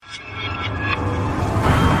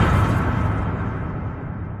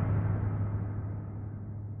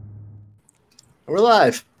We're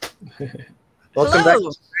live. Welcome Hello. back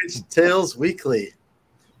to Strange Tales Weekly.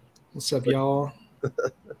 What's up, y'all?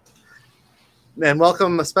 Man,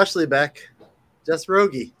 welcome especially back, Jess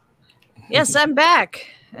Rogie. Yes, I'm back.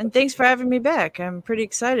 And thanks for having me back. I'm pretty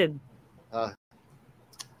excited.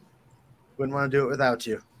 Wouldn't want to do it without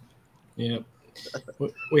you. Yep.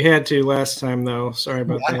 We had to last time, though. Sorry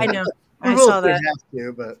about that. I know. We I both saw would that. have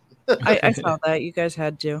to, but I saw that. You guys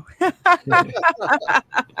had to.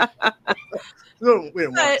 no, we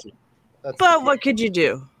didn't want to. That's But what could you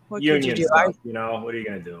do? What could you Union do? stuff, what are you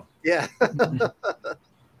going to do? yeah.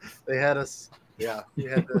 They had us. Yeah, we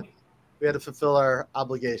had to fulfill our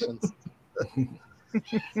obligations.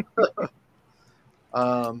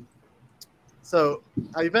 So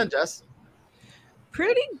how you been, Jess?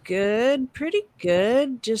 Pretty good.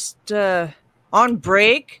 Just on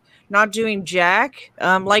break, not doing jack.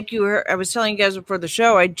 Like you heard, I was telling you guys before the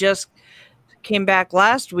show, I just came back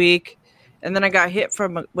last week, and then I got hit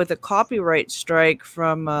with a copyright strike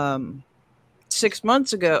from 6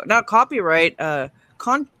 months ago. Not copyright,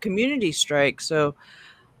 community strike. So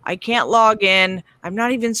I can't log in. I'm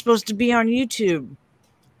not even supposed to be on YouTube.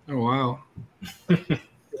 Oh, wow. You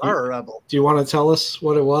are a rebel. Do you want to tell us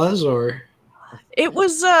what it was, or? It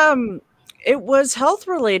was health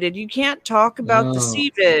related. You can't talk about the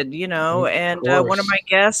CVID, and one of my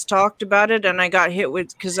guests talked about it, and I got hit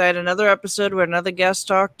with, because I had another episode where another guest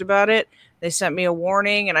talked about it. They sent me a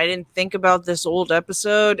warning, and I didn't think about this old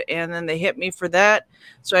episode, and then they hit me for that.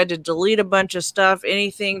 So I had to delete a bunch of stuff.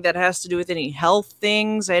 Anything that has to do with any health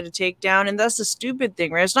things, I had to take down, and that's the stupid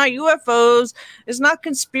thing, right? It's not UFOs. It's not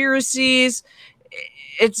conspiracies.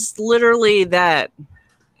 It's literally that.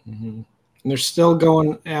 Mm-hmm. And they're still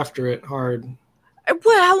going after it hard.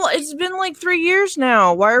 Well, it's been like 3 years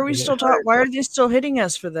now. Why are we still talking? Why are they still hitting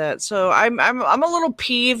us for that? So I'm a little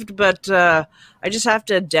peeved, but I just have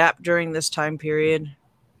to adapt during this time period.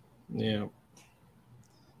 Yeah.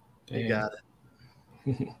 You got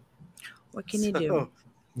it. What can you do?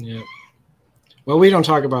 Yeah. Well, we don't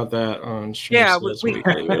talk about that on Strange Tales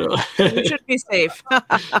Weekly. We should be safe.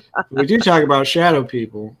 We do talk about shadow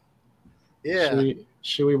people. Yeah.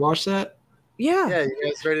 Should we watch that? Yeah. Yeah, you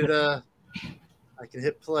guys ready to... I can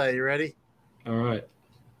hit play. You ready? All right.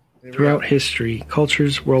 Throughout history,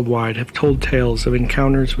 cultures worldwide have told tales of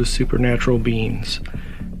encounters with supernatural beings.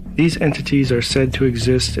 These entities are said to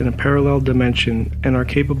exist in a parallel dimension and are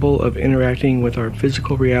capable of interacting with our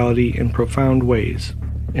physical reality in profound ways.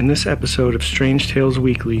 In this episode of Strange Tales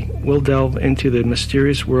Weekly, we'll delve into the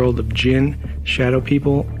mysterious world of djinn, shadow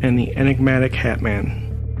people, and the enigmatic Hat Man.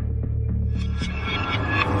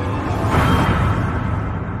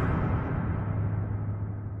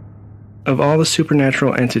 Of all the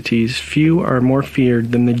supernatural entities, few are more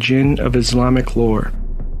feared than the jinn of Islamic lore.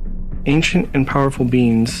 Ancient and powerful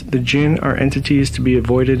beings, the jinn are entities to be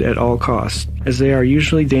avoided at all costs, as they are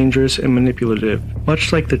usually dangerous and manipulative,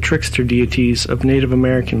 much like the trickster deities of Native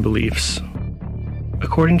American beliefs.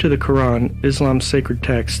 According to the Quran, Islam's sacred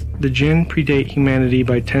text, the jinn predate humanity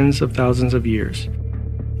by tens of thousands of years.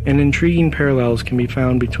 And intriguing parallels can be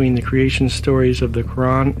found between the creation stories of the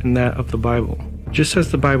Quran and that of the Bible. Just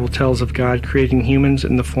as the Bible tells of God creating humans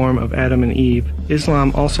in the form of Adam and Eve,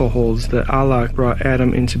 Islam also holds that Allah brought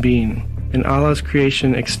Adam into being, and Allah's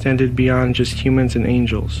creation extended beyond just humans and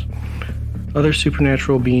angels. Other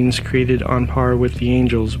supernatural beings created on par with the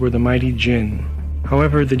angels were the mighty jinn.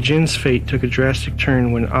 However, the jinn's fate took a drastic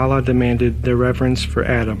turn when Allah demanded their reverence for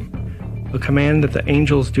Adam, a command that the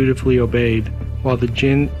angels dutifully obeyed, while the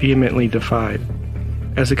jinn vehemently defied.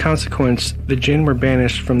 As a consequence, the jinn were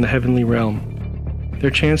banished from the heavenly realm, their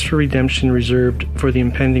chance for redemption reserved for the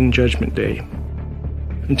impending judgment day.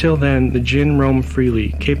 Until then, the jinn roam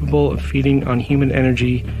freely, capable of feeding on human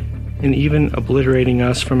energy and even obliterating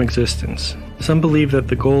us from existence. Some believe that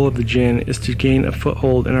the goal of the jinn is to gain a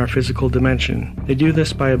foothold in our physical dimension. They do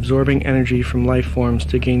this by absorbing energy from life forms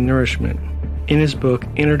to gain nourishment. In his book,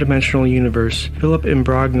 Interdimensional Universe, Philip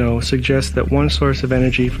Imbrogno suggests that one source of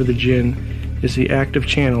energy for the jinn is the act of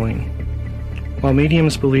channeling. While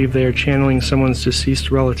mediums believe they are channeling someone's deceased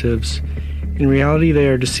relatives, in reality they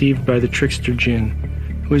are deceived by the trickster jinn,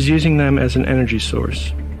 who is using them as an energy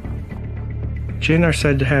source. Jinn are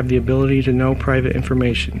said to have the ability to know private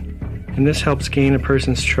information, and this helps gain a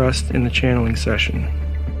person's trust in the channeling session.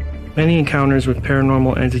 Many encounters with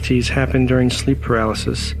paranormal entities happen during sleep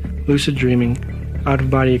paralysis, lucid dreaming,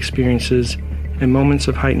 out-of-body experiences, and moments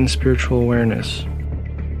of heightened spiritual awareness.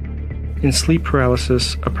 In sleep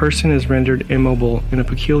paralysis, a person is rendered immobile in a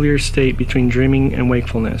peculiar state between dreaming and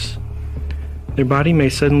wakefulness. Their body may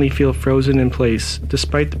suddenly feel frozen in place,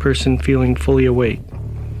 despite the person feeling fully awake.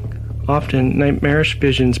 Often, nightmarish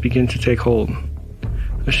visions begin to take hold.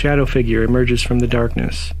 a shadow figure emerges from the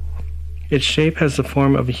darkness. Its shape has the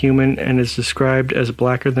form of a human and is described as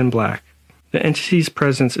blacker than black. The entity's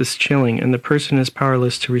presence is chilling and the person is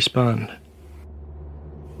powerless to respond.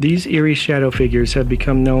 These eerie shadow figures have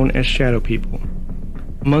become known as shadow people.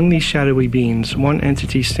 Among these shadowy beings, one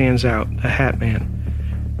entity stands out, the Hat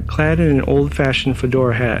Man. Clad in an old-fashioned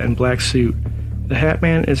fedora hat and black suit, the Hat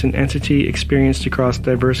Man is an entity experienced across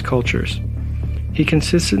diverse cultures. He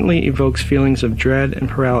consistently evokes feelings of dread and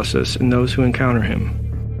paralysis in those who encounter him.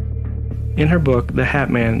 In her book, The Hat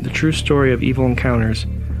Man, The True Story of Evil Encounters,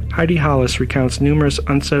 Heidi Hollis recounts numerous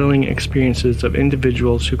unsettling experiences of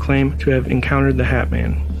individuals who claim to have encountered the Hat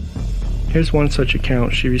Man. Here's one such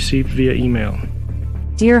account she received via email.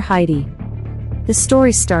 Dear Heidi, this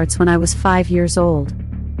story starts when I was 5 years old.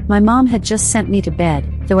 My mom had just sent me to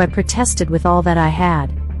bed, though I protested with all that I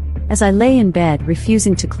had. As I lay in bed,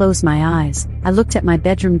 refusing to close my eyes, I looked at my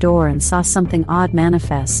bedroom door and saw something odd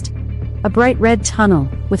manifest. A bright red tunnel,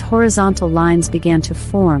 with horizontal lines, began to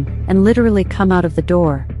form, and literally come out of the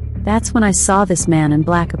door. That's when I saw this man in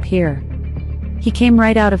black appear. He came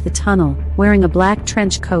right out of the tunnel, wearing a black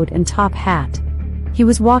trench coat and top hat. He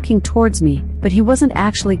was walking towards me, but he wasn't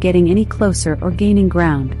actually getting any closer or gaining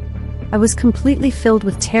ground. I was completely filled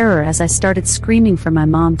with terror as I started screaming for my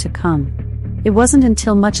mom to come. It wasn't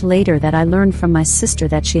until much later that I learned from my sister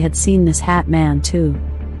that she had seen this Hat Man too.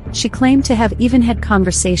 She claimed to have even had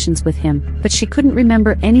conversations with him, but she couldn't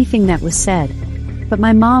remember anything that was said. But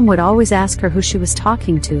my mom would always ask her who she was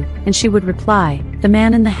talking to, and she would reply, "The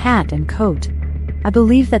man in the hat and coat." I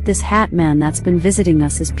believe that this Hat Man that's been visiting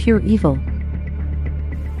us is pure evil.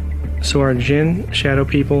 So are jinn, shadow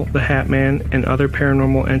people, the Hat Man, and other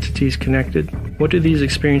paranormal entities connected? What do these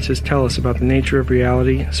experiences tell us about the nature of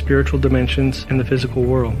reality, spiritual dimensions, and the physical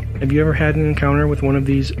world? Have you ever had an encounter with one of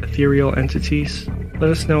these ethereal entities? Let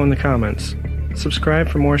us know in the comments. Subscribe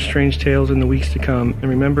for more strange tales in the weeks to come, and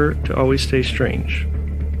remember to always stay strange.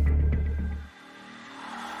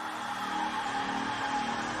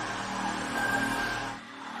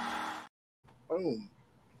 Boom.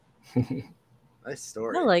 Nice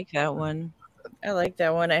story. I like that one.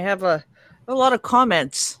 I have a lot of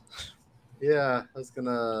comments. Yeah, I was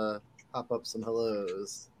gonna pop up some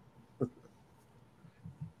hellos.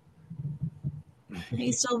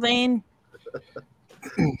 Hey, Sylvain.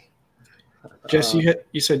 Jess,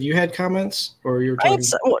 you said you had comments, or you were talking?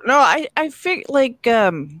 I figured like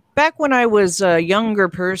back when I was a younger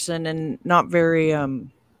person and not very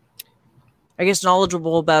I guess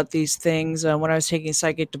knowledgeable about these things. When I was taking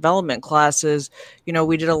psychic development classes,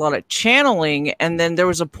 we did a lot of channeling, and then there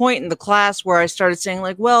was a point in the class where I started saying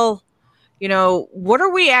like, well, what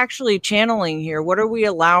are we actually channeling here? What are we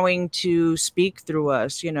allowing to speak through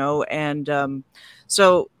us? And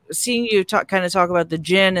so seeing you talk about the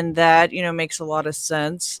djinn and that, makes a lot of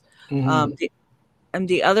sense. Mm-hmm. And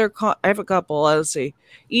the other, I have a couple. Let's see,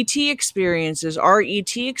 ET experiences. Are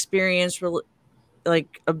ET experience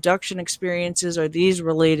like abduction experiences? Are these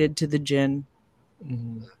related to the djinn?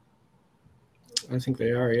 Mm-hmm. I think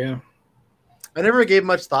they are. Yeah. I never gave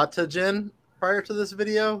much thought to djinn prior to this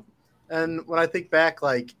video, and when I think back,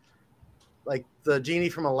 like the genie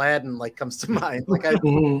from Aladdin, comes to mind.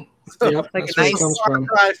 Mm-hmm. Yep, like a nice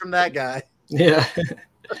cry from that guy. Yeah.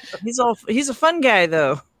 he's a fun guy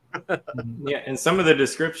though. Yeah, and some of the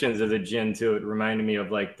descriptions of the djinn too, it reminded me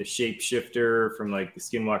of like the shapeshifter from like the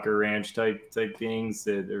Skinwalker Ranch type beings.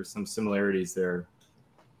 There's some similarities there.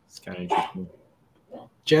 It's kind of interesting.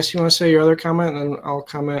 Jess, you want to say your other comment, and I'll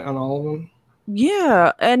comment on all of them?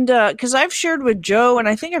 Yeah, and because I've shared with Joe, and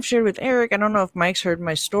I think I've shared with Eric. I don't know if Mike's heard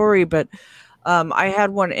my story, but I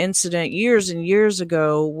had one incident years and years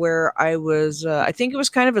ago where I was, I think it was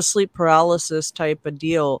kind of a sleep paralysis type of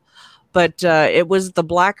deal, but it was the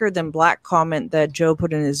blacker than black comment that Joe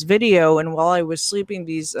put in his video. And while I was sleeping,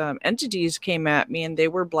 these entities came at me, and they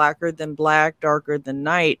were blacker than black, darker than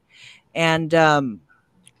night. And the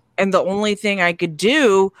only thing I could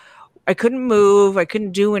do, I couldn't move, I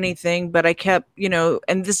couldn't do anything, but I kept,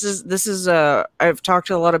 and this is I've talked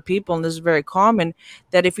to a lot of people, and this is very common,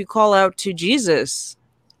 that if you call out to Jesus,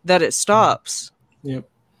 that it stops. Yep.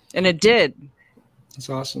 And it did. That's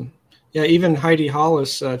awesome. Yeah, even Heidi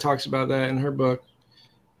Hollis talks about that in her book.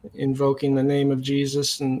 Invoking the name of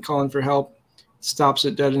Jesus and calling for help stops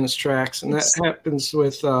it dead in its tracks. And that happens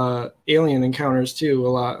with alien encounters too a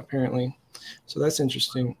lot, apparently. So that's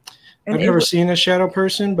interesting. And I've never seen a shadow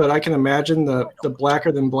person, but I can imagine the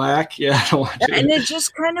blacker than black. Yeah, I don't want to. And it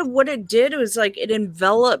just kind of, what it did was like it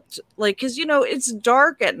enveloped, like, because it's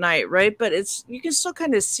dark at night, right? But you can still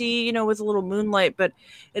kind of see, with a little moonlight, but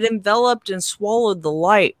it enveloped and swallowed the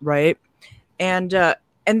light, right? And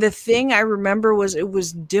And the thing I remember was it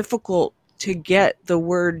was difficult to get the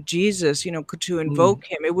word Jesus, to invoke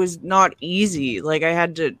him. It was not easy. Like I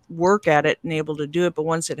had to work at it and able to do it. But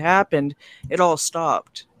once it happened, it all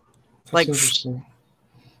stopped. That's interesting.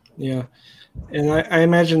 Yeah. And I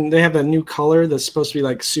imagine they have that new color that's supposed to be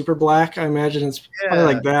like super black. I imagine it's probably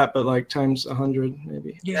like that, but like times 100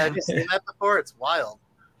 maybe. Yeah, have you seen that before? It's wild.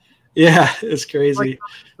 Yeah, it's crazy.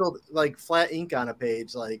 Like flat ink on a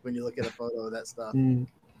page, like when you look at a photo of that stuff.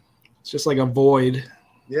 It's just like a void.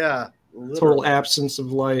 Yeah. Literally. Total absence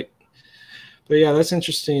of light. But yeah, that's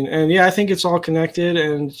interesting. And yeah, I think it's all connected,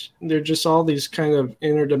 and they're just all these kind of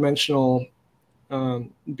interdimensional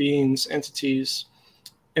beings, entities.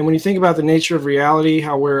 And when you think about the nature of reality,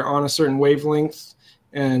 how we're on a certain wavelength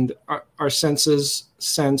and our senses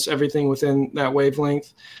sense everything within that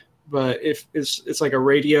wavelength. But if it's like a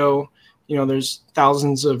radio, there's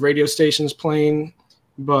thousands of radio stations playing,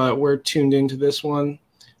 but we're tuned into this one.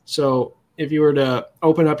 So if you were to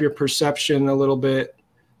open up your perception a little bit,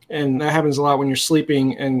 and that happens a lot when you're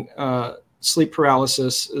sleeping, and sleep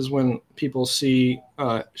paralysis is when people see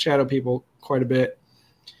shadow people quite a bit.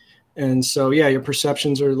 And so, yeah, your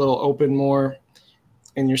perceptions are a little open more,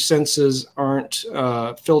 and your senses aren't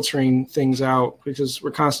filtering things out, because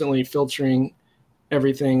we're constantly filtering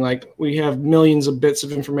everything. Like we have millions of bits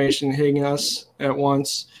of information hitting us at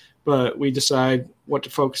once, but we decide what to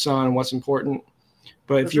focus on and what's important.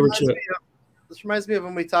 But if you were to... This reminds me of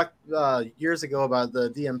when we talked years ago about the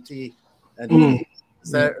DMT. And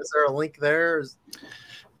is there a link there?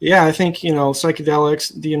 Yeah, I think,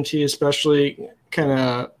 psychedelics, DMT especially, kind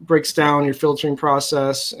of breaks down your filtering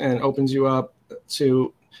process and opens you up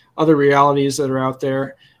to other realities that are out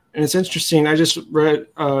there. And it's interesting. I just read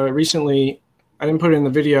recently, I didn't put it in the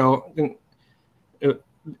video.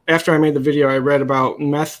 After I made the video, I read about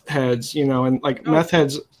meth heads, and meth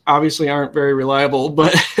heads obviously aren't very reliable,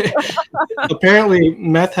 but apparently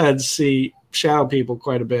meth heads see shadow people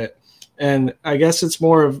quite a bit. And I guess it's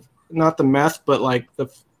more of not the meth, but like the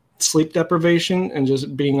sleep deprivation and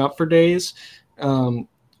just being up for days.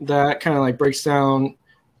 That kind of like breaks down,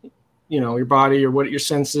 your body or what your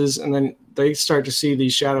senses, and then they start to see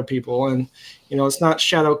these shadow people. And, it's not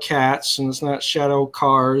shadow cats and it's not shadow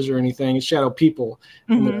cars or anything. It's shadow people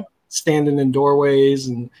standing in doorways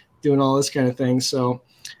and doing all this kind of thing. So,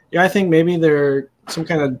 yeah, I think maybe they're some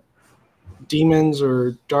kind of demons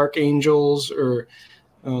or dark angels or,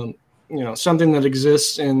 something that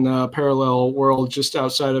exists in a parallel world just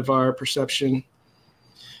outside of our perception.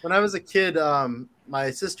 When I was a kid, my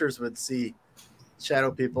sisters would see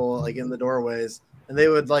shadow people like in the doorways, and they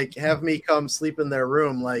would like have me come sleep in their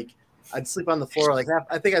room. Like I'd sleep on the floor. Like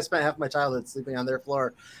I think I spent half my childhood sleeping on their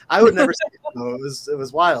floor. I would never see it. Though. It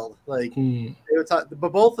was wild. Like they would talk,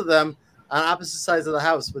 but both of them on opposite sides of the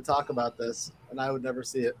house would talk about this, and I would never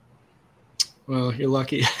see it. Well, you're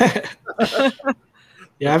lucky.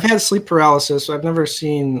 Yeah, I've had sleep paralysis. So I've never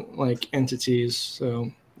seen like entities,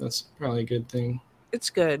 so that's probably a good thing.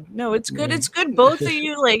 It's good. No, it's good. Yeah. It's good. Both of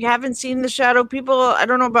you like haven't seen the shadow people. I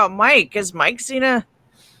don't know about Mike. Has Mike seen a?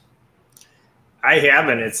 I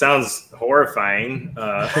haven't. It sounds horrifying.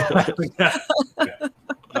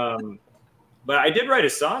 But I did write a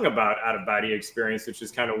song about out-of-body experience, which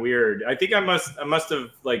is kind of weird. I think I must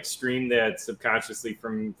have like streamed that subconsciously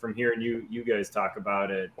from hearing you guys talk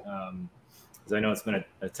about it, because I know it's been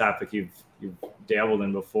a topic you've dabbled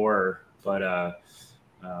in before. But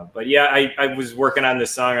yeah, I was working on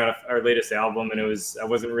this song on our latest album, and I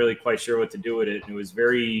wasn't really quite sure what to do with it. And it was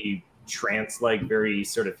very trance-like, very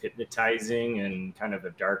sort of hypnotizing, and kind of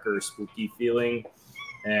a darker, spooky feeling,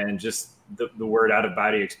 and just. The word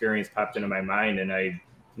out-of-body experience popped into my mind, and I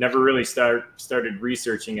never really started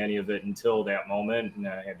researching any of it until that moment, and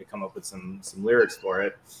I had to come up with some lyrics for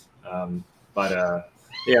it.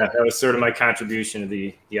 Yeah, that was sort of my contribution to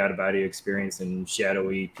the out-of-body experience and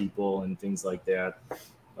shadowy people and things like that.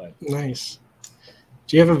 But, nice.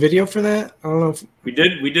 Do you have a video for that? I don't know if we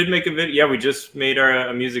did make a video. Yeah, we just made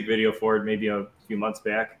a music video for it maybe a few months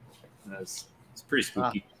back. It's pretty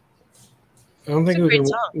spooky. I don't think we can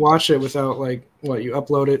watch it without you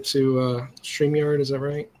upload it to StreamYard. Is that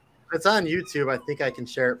right? It's on YouTube. I think I can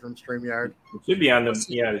share it from StreamYard. It should be on the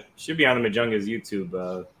Majunga's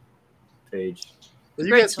YouTube page. Well,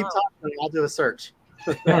 you guys keep talking. I'll do a search.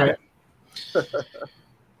 All right.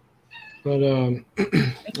 But I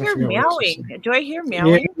hear meowing. Do I hear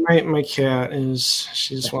meowing? Yeah, my cat is.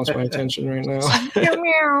 She just wants my attention right now.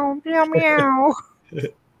 Meow meow meow.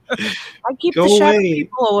 I keep the shadow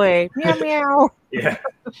people away. Meow meow. Yeah.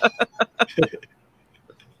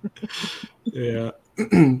 Yeah.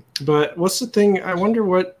 But what's the thing? I wonder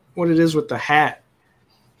what it is with the hat.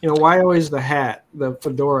 why always the hat, the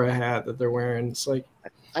fedora hat that they're wearing? It's like,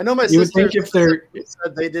 I know my you would sister think if they're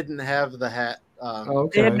said they didn't have the hat.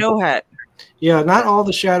 They had no hat. Yeah, not all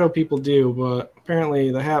the shadow people do, but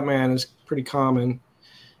apparently the Hat Man is pretty common.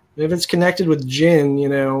 And if it's connected with djinn,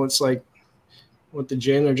 it's like what the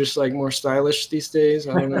djinn are just like more stylish these days.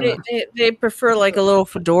 I don't know. They prefer like a little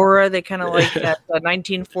fedora. They kind of like that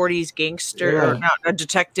 1940s gangster or not a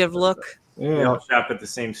detective look. Yeah. They all shop at the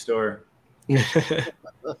same store. It's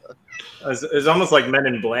almost like Men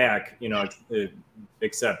in Black,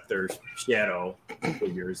 except they're shadow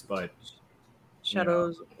figures, but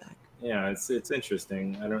shadows. Yeah, it's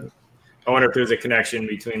interesting. I wonder if there's a connection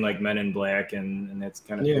between like Men in Black and that's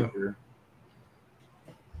kind of figure.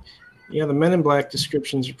 Yeah, the Men in Black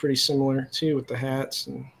descriptions are pretty similar too with the hats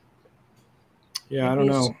and I don't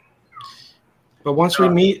know. But once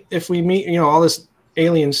if we meet, all this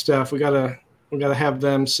alien stuff, we gotta have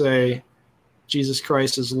them say Jesus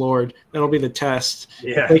Christ is Lord. That'll be the test.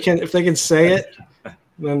 Yeah. If they can say it,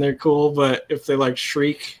 then they're cool. But if they like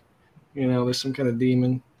shriek, there's some kind of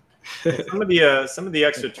demon. Some of the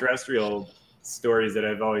extraterrestrial stories that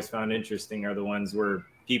I've always found interesting are the ones where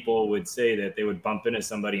people would say that they would bump into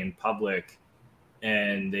somebody in public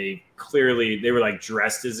and they were like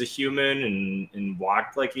dressed as a human and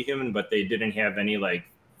walked like a human, but they didn't have any like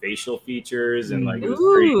facial features and like it was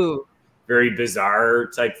very, very bizarre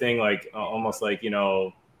type thing, like almost like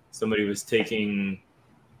somebody was taking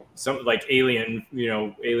some like alien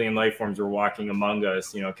life forms were walking among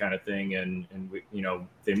us, kind of thing, and we,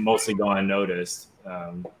 they mostly go unnoticed.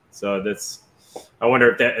 So I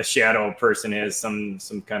wonder if that a shadow person has some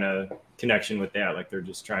kind of connection with that, like they're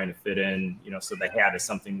just trying to fit in, so the hat is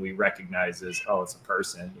something we recognize as it's a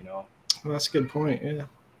person, Well, that's a good point. Yeah,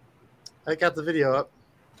 I got the video up.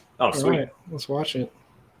 Oh, sweet. Right, let's watch it.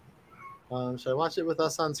 Should I watch it with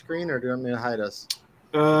us on screen, or do you want me to hide us?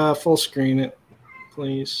 Full screen it,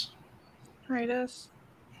 please. Hide us.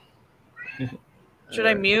 Should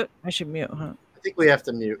I mute? I should mute, huh? I think we have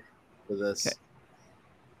to mute for this. Okay.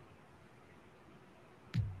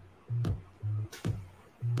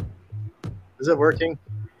 Is it working?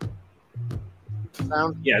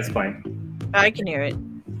 Sound? Yeah, it's fine. I can hear it.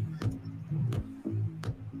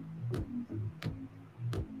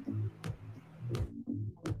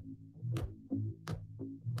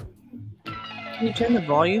 Can you turn the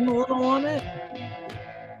volume a little on it?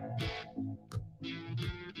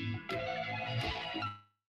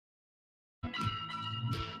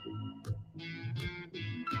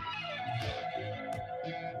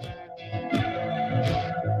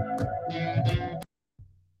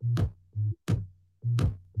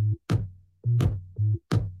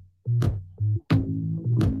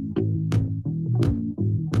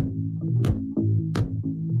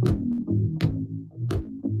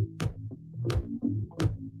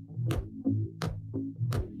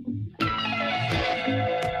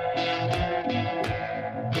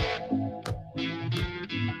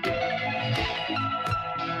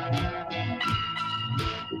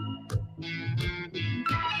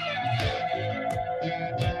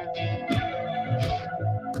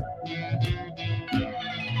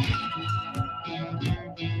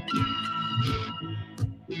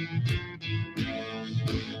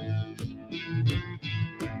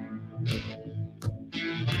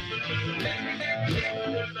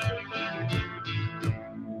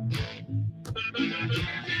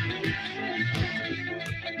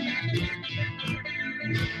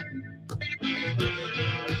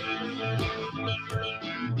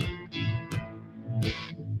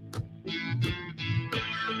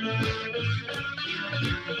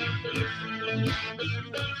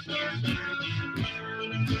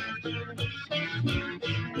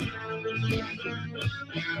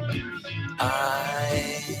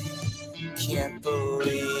 I can't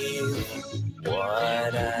believe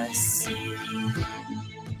what I see.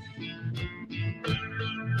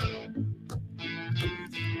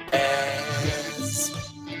 As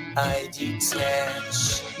I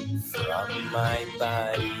detach from my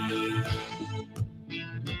body,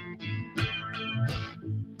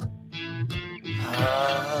 hovering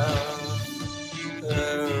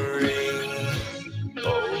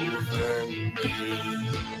over me.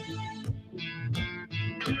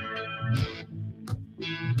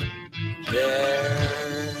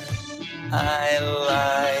 There I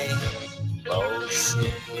lie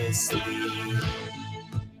motionlessly.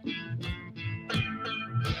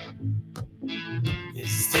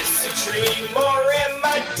 Is this a dream or am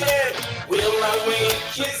I dead? Will I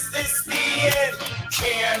wake? Is this the end?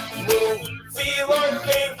 Can't move, feel or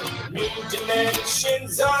think. New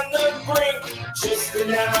dimensions on the brink. Just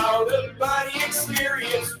an hour. out-of-body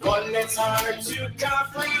experience, one that's hard to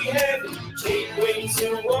comprehend. Gateway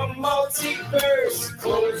to a multiverse.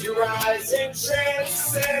 Close your eyes and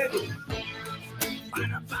transcend.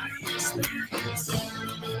 Out-of-body experience.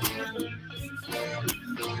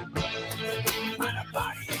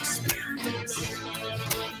 Out-of-body experience.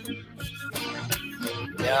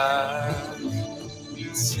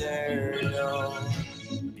 Nocturnal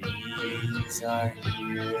beings are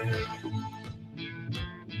here.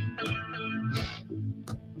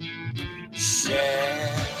 Shadowy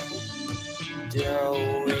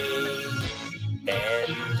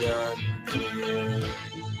and unclear.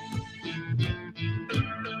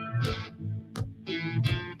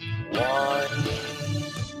 One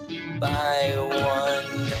by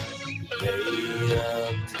one they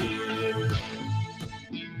appear.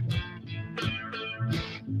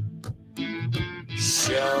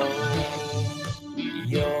 Show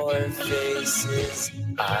your faces,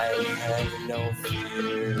 I have no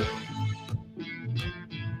fear.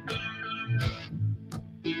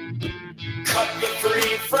 Cut me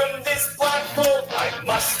free from this blindfold, I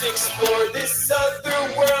must explore this other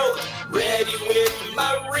world. Ready with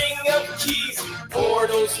my ring of keys,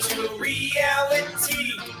 portals to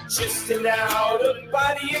reality. Just an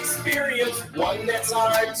out-of-body experience, one that's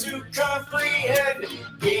hard to comprehend.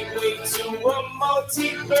 Gateway to a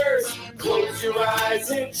multiverse, close your eyes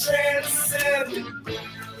and transcend.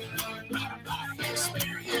 Out-of-body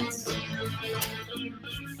experience.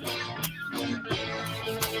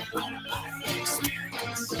 Out-of-body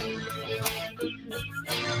experience.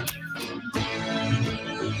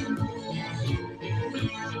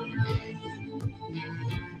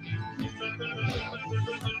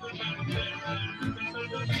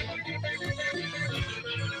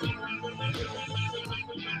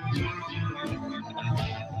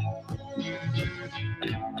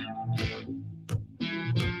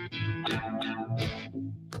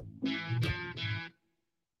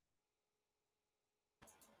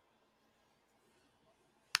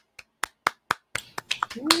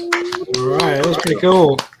 All right, that was pretty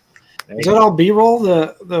cool. Is that all B-roll,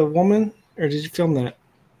 the woman, or did you film that?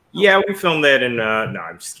 Yeah, we filmed that in. No,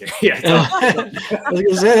 I'm just kidding. Yeah, I was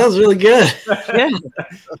gonna say that was really good.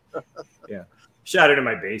 Yeah, shot it in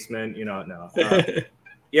my basement. No.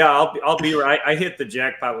 Yeah, I'll be right. I hit the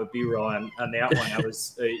jackpot with B-roll on that one. I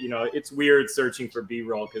was, it's weird searching for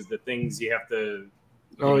B-roll because the things you have to.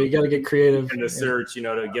 Oh, you got to get creative in the search,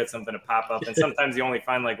 to get something to pop up. And sometimes you only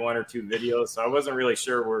find like one or two videos. So I wasn't really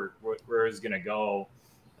sure where it was going to go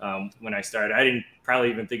when I started. I didn't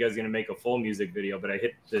probably even think I was going to make a full music video, but I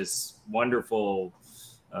hit this wonderful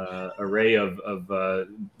array of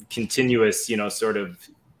continuous, sort of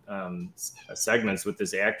segments with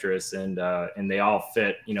this actress. And they all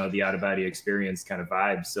fit, the out-of-body experience kind of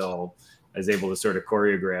vibe. So I was able to sort of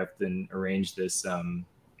choreograph and arrange this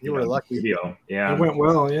You were lucky. Video. Yeah. It went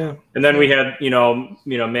well, yeah. And then we had,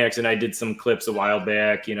 Max and I did some clips a while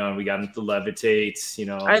back, and we got him to levitate,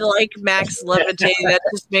 I like Max levitate. That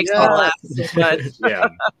just makes me laugh so much. Yeah.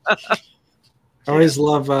 I always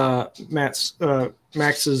love Max's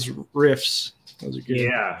riffs. Those are good.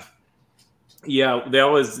 Yeah. Yeah, that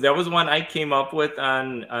was one I came up with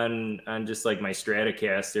on just like my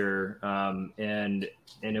Stratocaster, and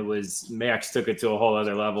it was Max took it to a whole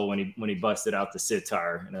other level when he busted out the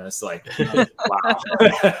sitar, and I was like, wow.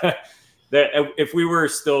 That if we were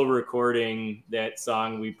still recording that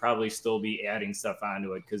song, we'd probably still be adding stuff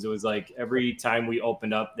onto it because it was like every time we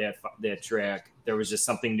opened up that track, there was just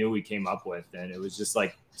something new we came up with, and it was just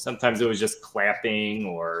like sometimes it was just clapping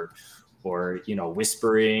or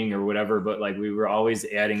whispering or whatever, but like we were always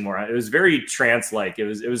adding more. It was very trance-like. It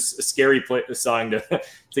was a scary song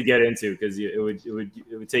to get into because it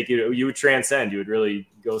would take you would transcend. You would really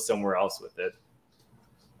go somewhere else with it.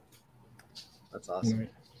 That's awesome.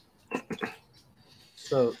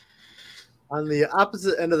 So on the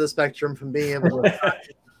opposite end of the spectrum from being able to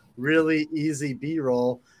find really easy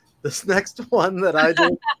B-roll, this next one that I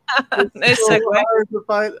did Nice so segue. hard to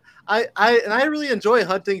find. I really enjoy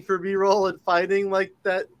hunting for B-roll and finding like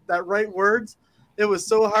that right words. It was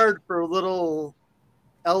so hard for little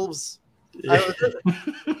elves.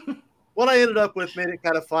 What I ended up with made it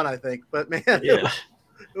kind of fun, I think. But man, it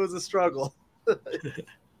was a struggle.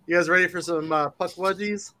 You guys ready for some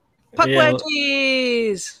Pukwudgies?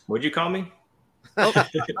 Pukwudgies. What'd you call me? What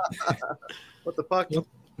the fuck? What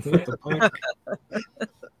the fuck?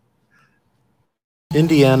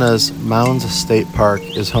 Indiana's Mounds State Park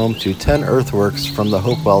is home to 10 earthworks from the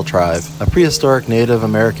Hopewell tribe, a prehistoric Native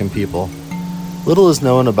American people. Little is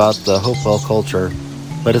known about the Hopewell culture,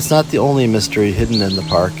 but it's not the only mystery hidden in the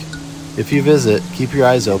park. If you visit, keep your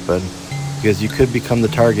eyes open. because you could become the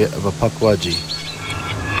target of a Pukwudgie.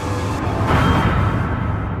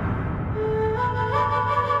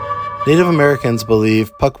 Native Americans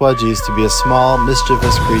believe Pukwudgies to be a small,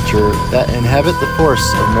 mischievous creature that inhabit the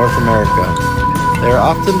forests of North America. They are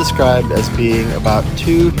often described as being about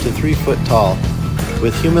 2 to 3 foot tall,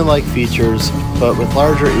 with human-like features, but with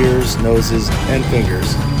larger ears, noses, and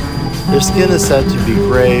fingers. Their skin is said to be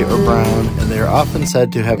gray or brown, and they are often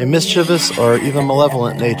said to have a mischievous or even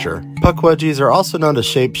malevolent nature. Pukwudgies are also known to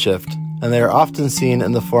shapeshift, and they are often seen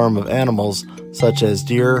in the form of animals such as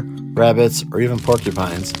deer, rabbits, or even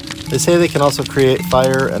porcupines. They say they can also create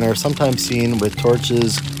fire and are sometimes seen with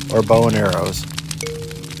torches or bow and arrows.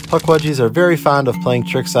 Pukwudgies are very fond of playing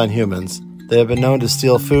tricks on humans. They have been known to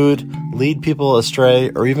steal food, lead people astray,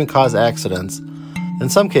 or even cause accidents. In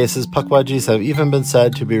some cases, Pukwudgies have even been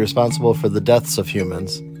said to be responsible for the deaths of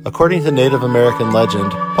humans. According to Native American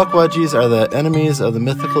legend, Pukwudgies are the enemies of the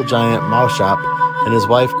mythical giant Maushop and his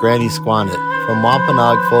wife Granny Squannet from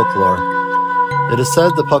Wampanoag folklore. It is said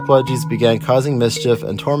the Pukwudgies began causing mischief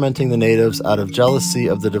and tormenting the natives out of jealousy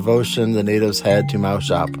of the devotion the natives had to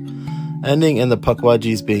Maushop, ending in the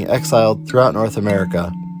Pukwudgies being exiled throughout North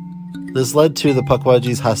America. This led to the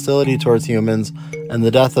Pukwudgies' hostility towards humans and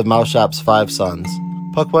the death of Maushop's 5 sons.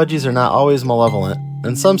 Pukwudgies are not always malevolent.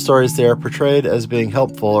 In some stories, they are portrayed as being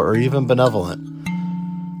helpful or even benevolent.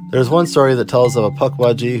 There's one story that tells of a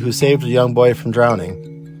Pukwudgie who saved a young boy from drowning.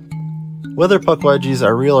 Whether Pukwudgies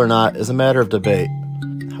are real or not is a matter of debate.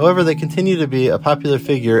 However, they continue to be a popular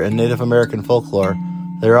figure in Native American folklore.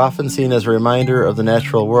 They are often seen as a reminder of the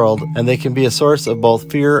natural world, and they can be a source of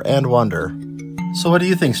both fear and wonder. So what do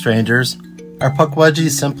you think, strangers? Are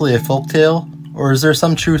Pukwudgies simply a folktale, or is there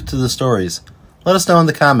some truth to the stories? Let us know in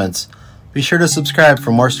the comments. Be sure to subscribe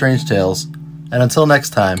for more strange tales, and until next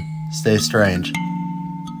time, stay strange.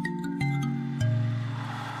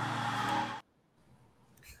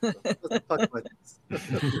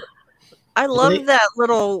 I love that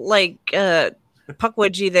little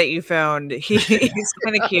Pukwudgie that you found. He's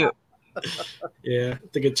kind of cute. Yeah,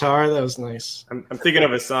 the guitar, that was nice. I'm thinking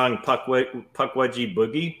of a song, Pukwudgie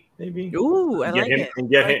Boogie, maybe. Ooh, I like it. And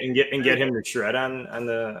get him to shred on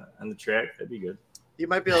the track. That'd be good. You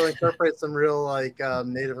might be able to incorporate some real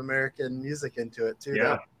Native American music into it too.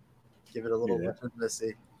 Yeah, to give it a little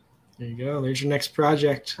legitimacy. There you go. There's your next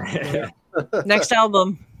project. Next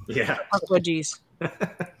album. Yeah. Pukwudgies.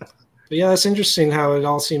 But yeah, that's interesting how it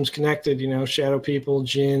all seems connected. You know, shadow people,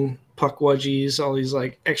 djinn, Pukwudgies, all these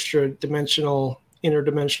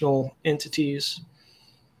interdimensional entities.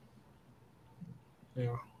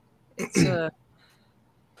 Yeah.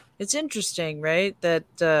 It's interesting, right? That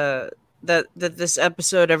this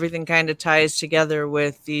episode, everything kind of ties together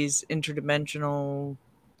with these interdimensional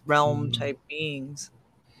realm type beings.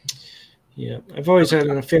 Yeah, I've always had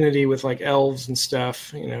an affinity with elves and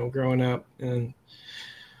stuff, growing up.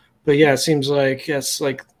 But yeah, it seems like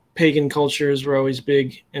pagan cultures were always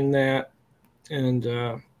big in that, and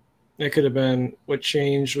that could have been what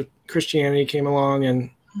changed when Christianity came along, and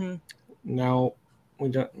now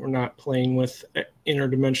we're not playing with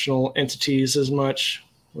interdimensional entities as much,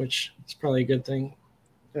 which is probably a good thing.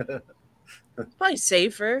 Probably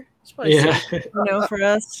safer. It's probably safer, for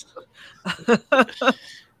us.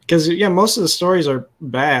 Because most of the stories are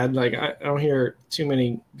bad. I don't hear too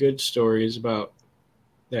many good stories about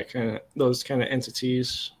those kind of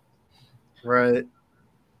entities. Right.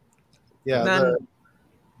 Yeah.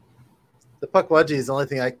 The Pukwudgies, the only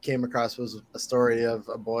thing I came across was a story of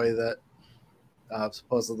a boy that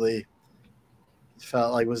supposedly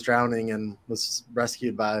felt like was drowning and was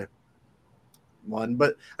rescued by one.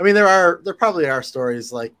 But I mean, there probably are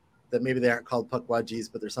stories like that. Maybe they aren't called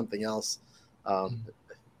Pukwudgies, but there's something else.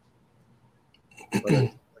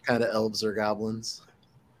 Kind of elves or goblins.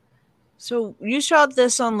 So you shot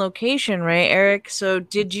this on location, right, Eric? So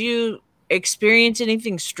did you experience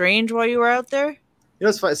anything strange while you were out there? It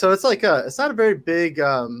was fun. So it's it's not a very big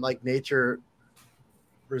nature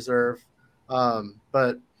reserve,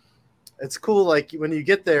 but it's cool. When you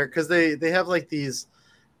get there, because they have these,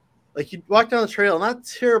 you walk down the trail not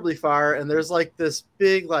terribly far, and there's this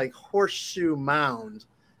big horseshoe mound.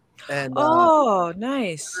 And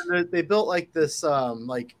nice. And they built this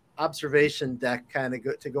observation deck kind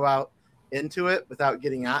of to go out into it without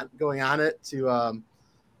going on it to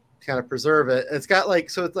kind of preserve it. And it's got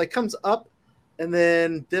so it comes up and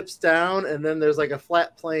then dips down, and then there's a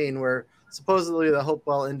flat plain where supposedly the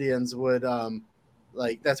Hopewell Indians would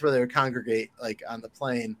that's where they would congregate on the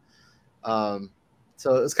plain. So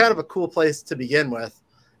it's kind of a cool place to begin with,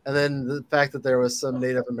 and then the fact that there was some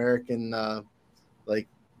Native American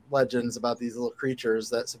legends about these little creatures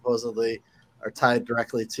that supposedly are tied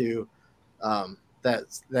directly to that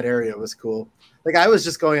area was cool. Like I was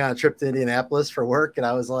just going on a trip to Indianapolis for work, and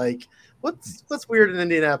I was like, "What's weird in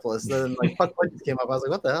Indianapolis?" Then like Pukwudgies came up. I was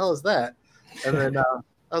like, "What the hell is that?" And then I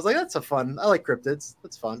was like, "That's a fun. I like cryptids.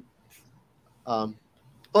 That's fun."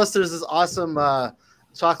 Plus, there's this awesome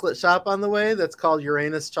chocolate shop on the way that's called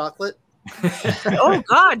Uranus Chocolate. Oh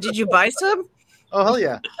God, did you buy some? Oh hell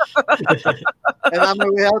yeah! And on my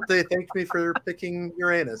way out, they thanked me for picking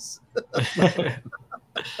Uranus.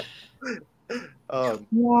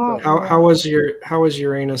 Wow. How was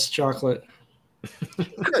Uranus chocolate?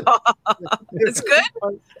 It's good.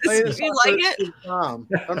 You like it? Bomb.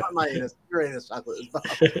 Oh, not my Uranus chocolate is bomb.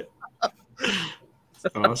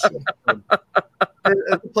 Awesome.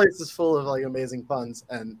 The place is full of like amazing puns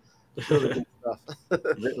and really good stuff.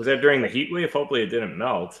 Was that during the heat wave? Hopefully, it didn't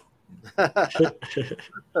melt. But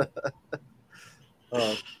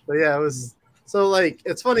yeah, it was so like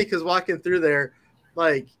it's funny because walking through there,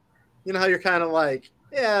 like you know how you're kind of like,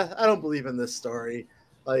 yeah, I don't believe in this story,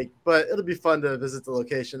 like, but it'll be fun to visit the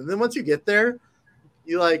location. And then once you get there,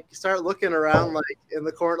 you like start looking around like in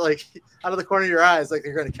the corner, like out of the corner of your eyes, like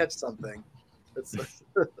you're going to catch something. It's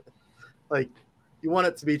like you want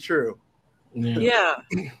it to be true. Yeah.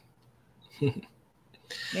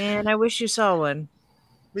 Man, I wish you saw one.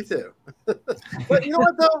 Me too. But you know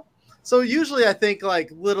what though? So usually I think like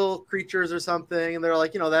little creatures or something, and they're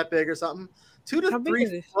like, you know, that big or something. 2 to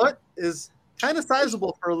 3 foot is kind of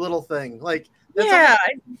sizable for a little thing. Like, yeah.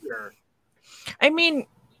 I mean,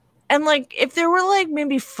 and like if there were like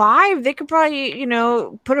maybe 5, they could probably, you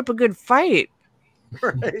know, put up a good fight.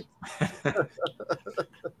 Right.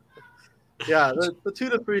 Yeah, the 2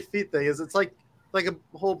 to 3 feet thing is it's like a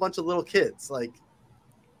whole bunch of little kids. Like,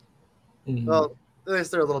 well, I guess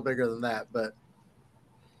they're a little bigger than that, but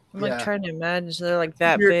I'm like trying to imagine so they're like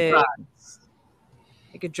that big. Size.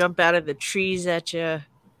 They could jump out of the trees at you.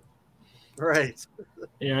 Right.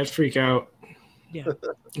 Yeah, I'd freak out. Yeah.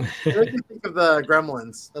 I think of the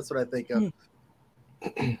Gremlins. That's what I think of.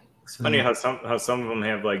 It's funny how some of them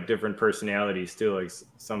have like different personalities too. Like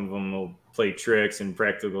some of them will play tricks and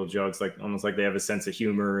practical jokes, like almost like they have a sense of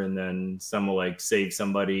humor, and then some will like save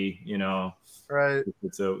somebody. You know, right?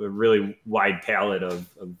 It's a really wide palette of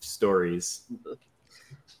stories.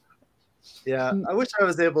 Yeah, I wish I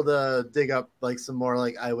was able to dig up like some more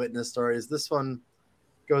like eyewitness stories. This one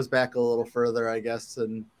goes back a little further, I guess,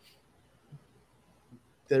 and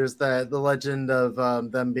there's the legend of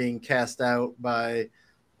them being cast out by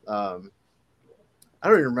I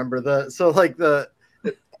don't even remember so it's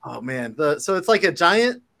like a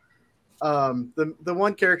giant. The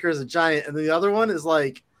one character is a giant, and the other one is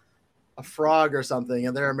like a frog or something,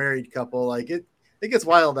 and they're a married couple. Like it gets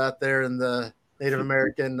wild out there in the Native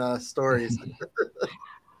American stories.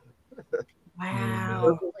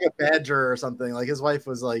 Wow. Like a badger or something. Like his wife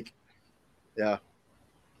was like, yeah,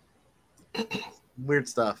 weird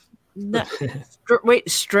stuff. No, wait,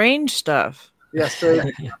 strange stuff. Yeah,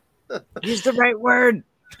 strange. Use the right word.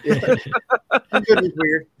 Yeah. Good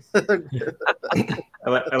weird.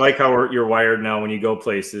 I like how you're wired now. When you go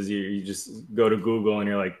places, you just go to Google and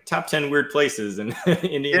you're like top 10 weird places in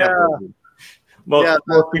Indianapolis. Yeah.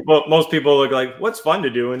 Most people look like, what's fun to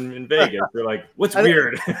do in Vegas? They're like, what's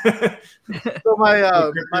weird? So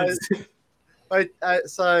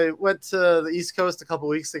so I went to the East Coast a couple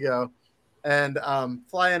weeks ago, and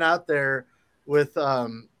flying out there with a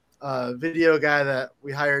video guy that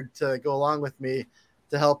we hired to go along with me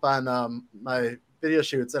to help on my video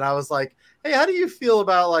shoots, and I was like, hey, how do you feel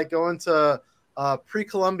about like going to a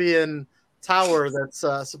pre-Columbian tower that's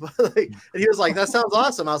and he was like, that sounds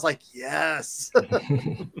awesome. I was like, yes.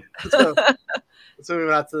 so we went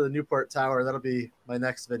out to the Newport Tower. That'll be my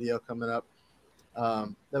next video coming up.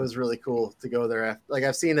 That was really cool to go there. Like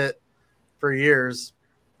I've seen it for years.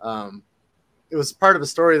 It was part of a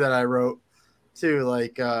story that I wrote too,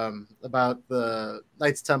 like about the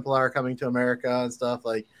Knights Templar coming to America and stuff.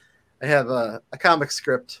 Like I have a comic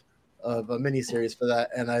script of a miniseries for that,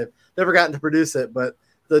 and I've never gotten to produce it, but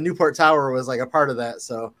the Newport Tower was like a part of that,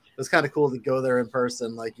 so it was kind of cool to go there in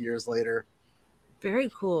person like years later. Very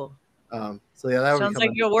cool. So yeah, that sounds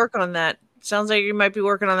like you'll work on that. Sounds like you might be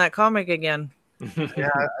working on that comic again.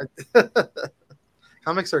 Yeah,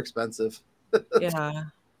 comics are expensive. Yeah,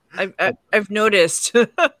 I've noticed.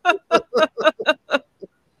 But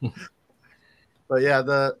yeah,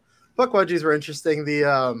 the Pukwudgies were interesting. The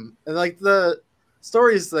and like the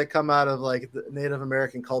stories that come out of like the Native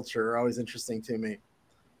American culture are always interesting to me.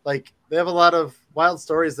 Like they have a lot of wild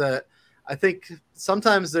stories that I think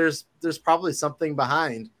sometimes there's probably something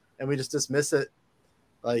behind, and we just dismiss it,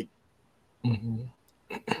 like in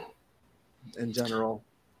general.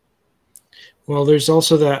 Well, there's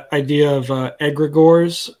also that idea of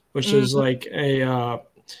egregores, which is like a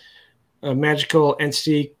magical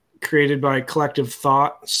entity created by collective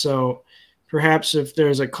thought. So perhaps if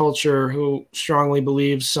there's a culture who strongly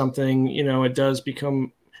believes something, it does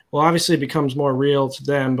become, well, obviously it becomes more real to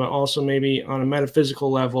them, but also maybe on a metaphysical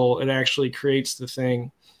level, it actually creates the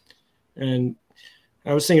thing. And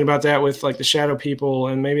I was thinking about that with like the shadow people,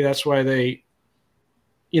 and maybe that's why they,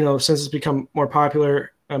 since it's become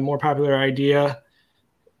a more popular idea,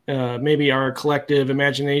 maybe our collective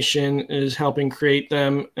imagination is helping create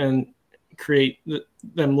them and create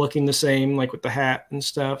them looking the same, like with the hat and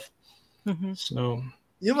stuff. Mm-hmm. So,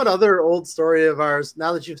 you have another old story of ours.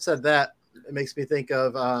 Now that you've said that, it makes me think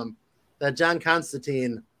of that John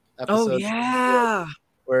Constantine episode. Oh yeah,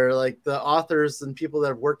 where like the authors and people that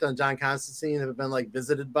have worked on John Constantine have been like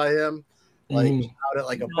visited by him, like out at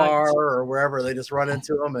like a bar or wherever. They just run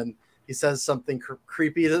into him and he says something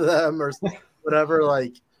creepy to them or whatever.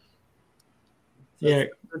 Like, yeah,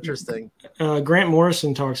 interesting. Grant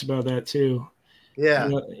Morrison talks about that too. Yeah,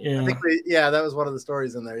 yeah. I think that was one of the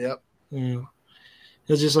stories in there. Yep. Yeah,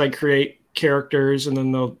 he'll just like create characters and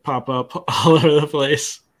then they'll pop up all over the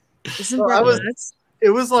place. Isn't that nuts? It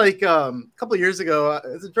was like a couple of years ago.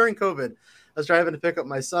 It was during COVID. I was driving to pick up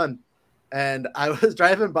my son, and I was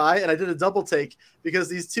driving by, and I did a double take because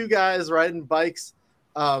these two guys riding bikes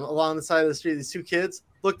along the side of the street, these two kids,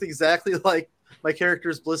 looked exactly like my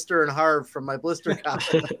characters Blister and Harv from my Blister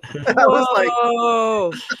comic. I was like,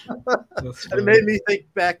 and it made me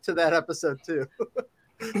think back to that episode too.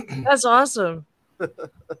 That's awesome.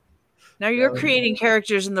 Now you're creating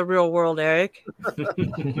characters in the real world, Eric.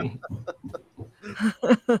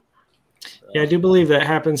 Yeah, I do believe that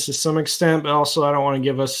happens to some extent, but also I don't want to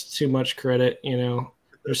give us too much credit.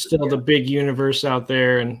 There's still the big universe out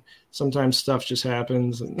there, and sometimes stuff just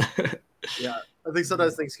happens. And yeah, I think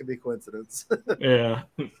sometimes things can be coincidence. Yeah.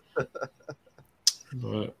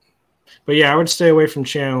 But yeah, I would stay away from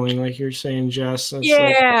channeling, like you're saying, Jess. It's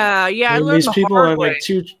I learned these people are way. like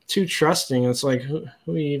too trusting. It's like who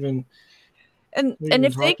even. And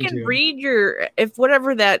if they can read if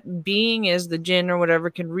whatever that being is, the djinn or whatever,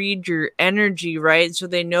 can read your energy, right? So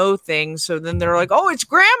they know things. So then they're like, oh, it's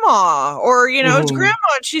grandma, or, it's grandma.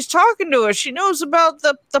 And she's talking to us. She knows about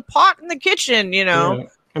the pot in the kitchen, Yeah.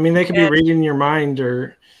 I mean, they could be reading your mind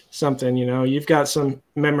or something, you've got some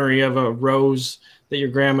memory of a rose that your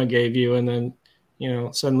grandma gave you. And then,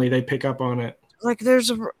 suddenly they pick up on it. Like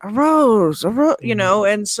there's a rose,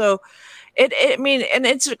 and so and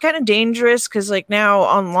it's kind of dangerous because like now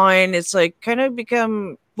online, it's like kind of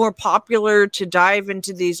become more popular to dive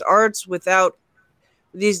into these arts without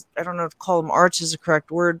these, I don't know if to call them arts is a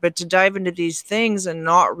correct word, but to dive into these things and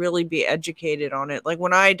not really be educated on it. Like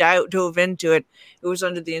when I dove into it, it was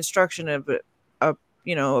under the instruction of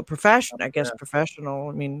a profession, I guess, professional.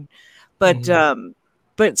 I mean,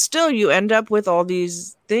 but still you end up with all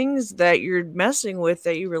these things that you're messing with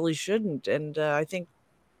that you really shouldn't. And I think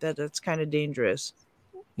that it's kind of dangerous.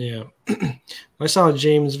 Yeah. I saw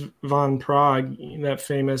James Van Prague, that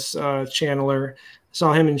famous channeler. I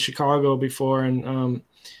saw him in Chicago before, and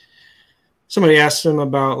somebody asked him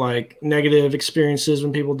about like negative experiences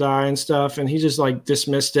when people die and stuff, and he just like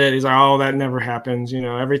dismissed it. He's like, oh, that never happens.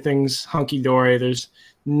 Everything's hunky-dory. There's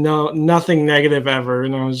nothing negative ever.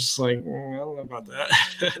 And I was just like, I don't know about that.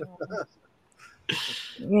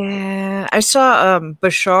 Yeah. I saw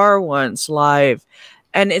Bashar once live.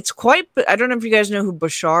 And it's I don't know if you guys know who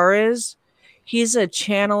Bashar is. He's a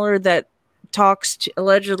channeler that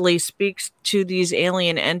allegedly speaks to these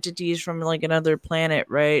alien entities from like another planet,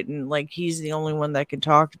 right? And like he's the only one that can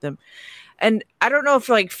talk to them. And I don't know if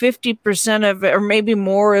like 50% of it or maybe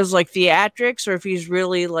more is like theatrics or if he's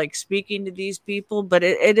really like speaking to these people, but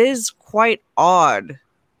it is quite odd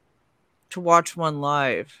to watch one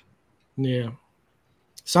live. Yeah.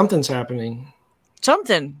 Something's happening.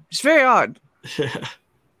 It's very odd.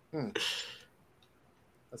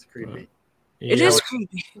 That's creepy. It is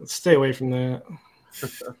creepy. Let's stay away from that.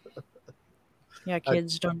 Yeah,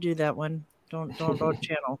 kids, don't do that one. Don't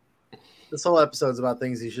channel. This whole episode's about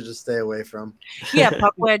things you should just stay away from. Yeah,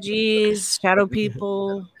 Pukwudgies, shadow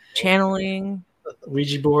people, channeling,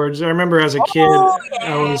 Ouija boards. I remember as a kid,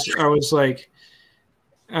 I was like,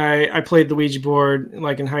 I played the Ouija board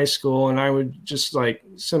like in high school, and I would just like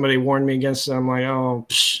somebody warned me against it. I'm like, oh,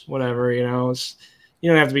 whatever, you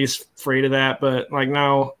don't have to be afraid of that. But like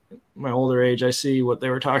now, my older age, I see what they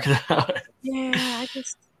were talking about. Yeah,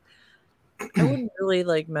 I wouldn't really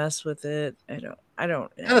like mess with it. I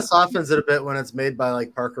don't. It kind of softens it a bit when it's made by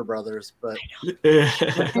like Parker Brothers, but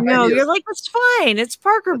I know you're like, it's fine. It's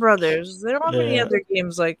Parker Brothers. They don't have any other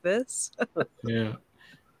games like this. Yeah.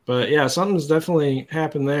 But yeah, something's definitely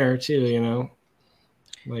happened there too,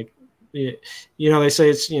 like, they say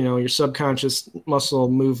it's, your subconscious muscle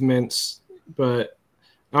movements, but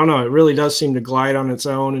I don't know, it really does seem to glide on its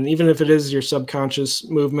own. And even if it is your subconscious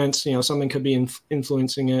movements, something could be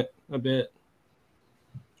influencing it a bit.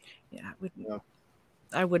 Yeah,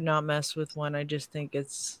 I would not mess with one. I just think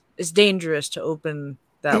it's dangerous to open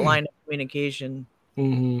that line of communication.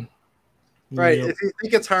 Mm-hmm. Right. Yep. If you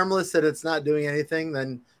think it's harmless, that it's not doing anything,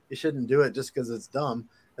 then you shouldn't do it just because it's dumb.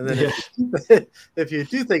 And then if you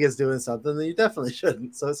do think it's doing something, then you definitely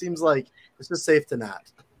shouldn't. So it seems like it's just safe to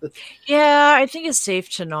not. Yeah, I think it's safe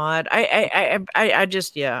to not. I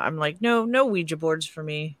just, I'm like, no Ouija boards for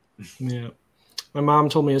me. Yeah. My mom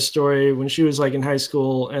told me a story when she was like in high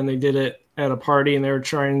school, and they did it at a party, and they were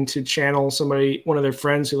trying to channel one of their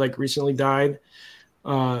friends who like recently died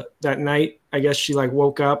that night. I guess she like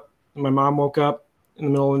woke up. My mom woke up in the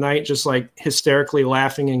middle of the night, just like hysterically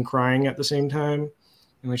laughing and crying at the same time.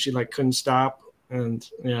 And like, she like couldn't stop. And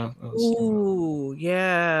yeah. Ooh,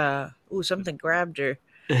 something grabbed her.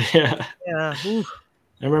 Yeah. Yeah. Ooh.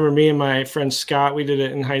 I remember me and my friend Scott, we did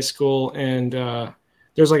it in high school, and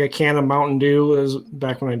there's like a can of Mountain Dew. It was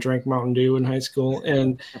back when I drank Mountain Dew in high school,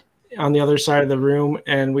 and on the other side of the room,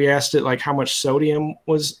 and we asked it like how much sodium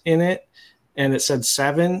was in it, and it said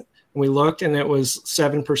 7. And we looked, and it was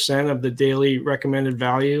 7% of the daily recommended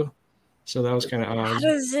value. So that was kind of odd. How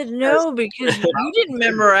does it know? Because you didn't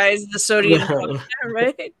memorize the sodium content,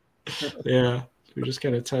 right? Yeah, we're just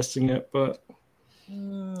kind of testing it, but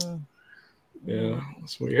yeah,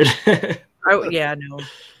 it's weird. No.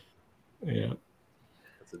 Yeah.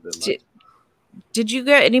 Did you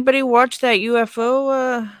get anybody watch that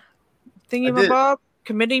UFO thingy-mabob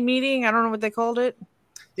committee meeting? I don't know what they called it.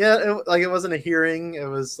 Yeah, it wasn't a hearing. It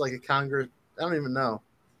was like a Congress. I don't even know.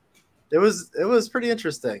 It was pretty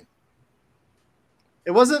interesting.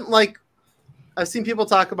 It wasn't like I've seen people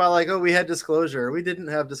talk about like, oh, we had disclosure. We didn't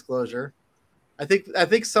have disclosure. I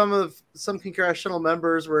think some congressional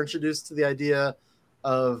members were introduced to the idea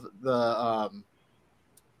of the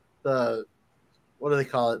what do they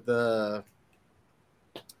call it? The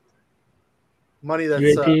money that's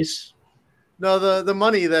UAPs? No, the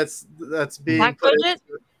money that's being black budget.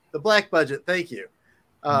 The black budget. Thank you.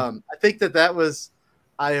 I think that was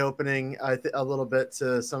eye-opening. A little bit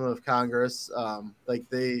to some of Congress. Like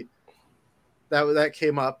that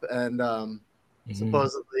came up, and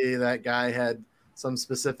supposedly that guy had some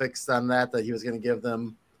specifics on that he was going to give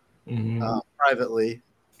them privately.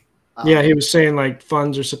 Yeah, he was saying like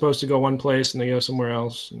funds are supposed to go one place and they go somewhere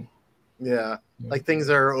else. Yeah, like things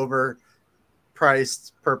are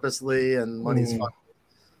overpriced purposely, and money's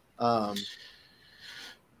fun.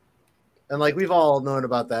 And like we've all known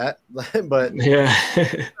about that, but yeah.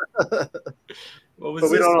 But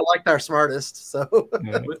we don't elect our smartest. So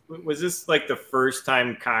was this like the first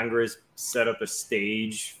time Congress set up a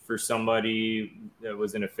stage for somebody that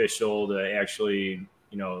was an official to actually,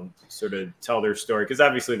 sort of tell their story? Because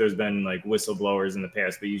obviously there's been like whistleblowers in the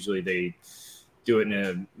past, but usually they do it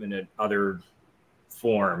in a other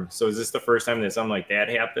form. So is this the first time that something like that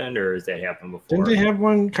happened, or has that happened before? Didn't they have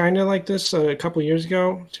one kind of like this a couple years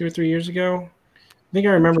ago, 2 or 3 years ago? I think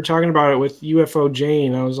I remember talking about it with UFO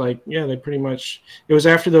Jane. I was like, yeah, they pretty much, it was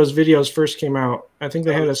after those videos first came out. I think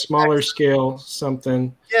they had a smaller scale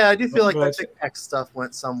something. Yeah, I do feel like the Tic Tac stuff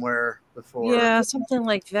went somewhere before. Yeah, something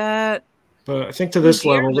like that. But I think to this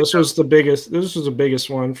level, this was the biggest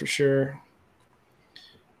one for sure.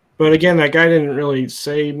 But again, that guy didn't really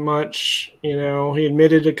say much. He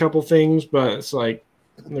admitted a couple things, but it's like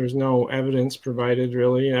there's no evidence provided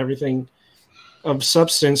really. Everything of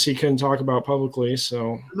substance he couldn't talk about publicly.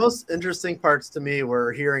 So the most interesting parts to me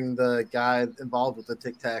were hearing the guy involved with the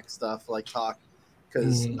Tic Tac stuff like talk,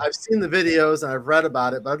 because I've seen the videos and I've read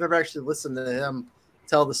about it, but I've never actually listened to him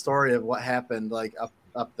tell the story of what happened like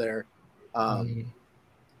up there. And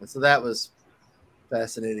so that was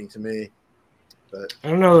fascinating to me. But I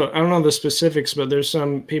don't know the specifics, but there's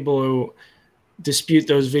some people who dispute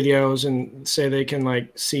those videos and say they can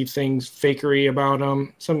like see things fakery about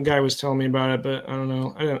them. Some guy was telling me about it, but I don't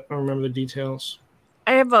know. I don't remember the details.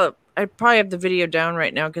 I probably have the video down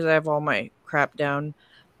right now because I have all my crap down.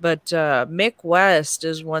 But Mick West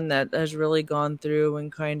is one that has really gone through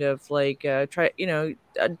and kind of like try to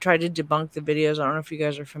debunk the videos. I don't know if you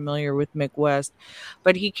guys are familiar with Mick West,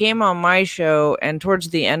 but he came on my show, and towards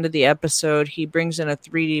the end of the episode, he brings in a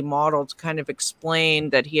 3D model to kind of explain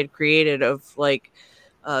that he had created of like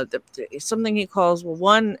something he calls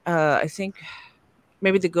I think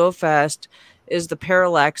maybe the Go Fast is the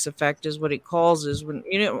parallax effect is what he calls is when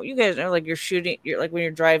you guys know like you're like when you're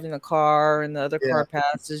driving the car and the other car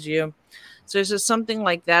passes you. So it's just something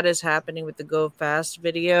like that is happening with the Go Fast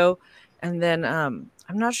video. And then I'm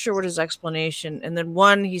not sure what his explanation. And then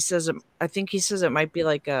one, I think he says it might be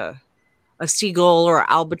like a seagull or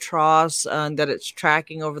albatross that it's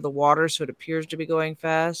tracking over the water, so it appears to be going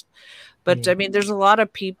fast. But I mean, there's a lot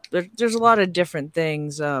of people. There's a lot of different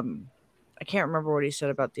things. I can't remember what he said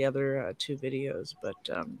about the other 2 videos, but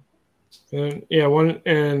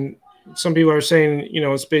and some people are saying,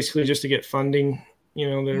 it's basically just to get funding.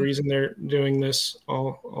 The reason they're doing this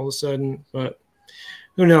all of a sudden, but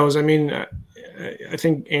who knows? I mean, I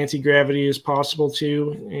think anti-gravity is possible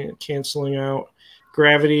too, canceling out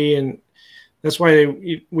gravity, and that's why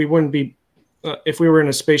we wouldn't be if we were in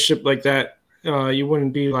a spaceship like that. You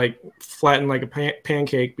wouldn't be like flattened like a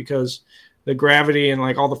pancake, because the gravity and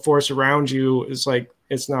like all the force around you is like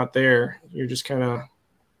it's not there. You're just kind of, I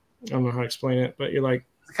don't know how to explain it, but you're like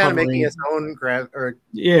it's kind of making its own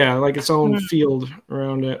like its own field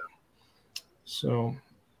around it. So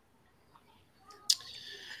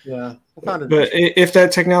yeah, but if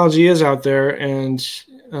that technology is out there and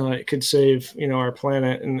it could save our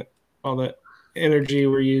planet and all that energy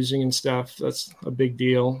we're using and stuff, that's a big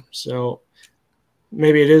deal. So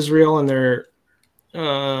maybe it is real and they're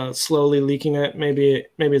slowly leaking it. Maybe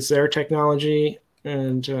it's their technology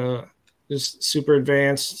and just super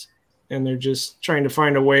advanced, and they're just trying to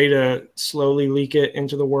find a way to slowly leak it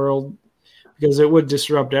into the world, because it would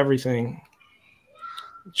disrupt everything,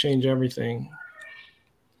 change everything.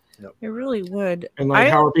 Yep. It really would. And like,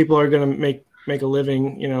 how are people are going to make a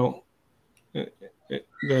living,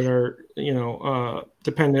 that are,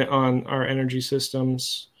 dependent on our energy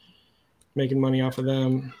systems, making money off of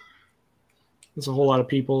them. There's a whole lot of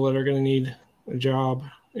people that are going to need a job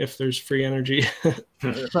if there's free energy.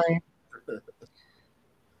 Right.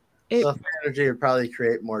 So free energy would probably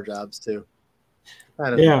create more jobs too.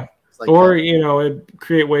 Yeah. Like or, it'd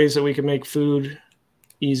create ways that we could make food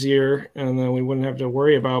easier, and then we wouldn't have to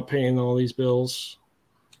worry about paying all these bills.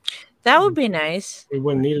 That would be nice. We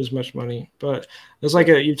wouldn't need as much money, but it's like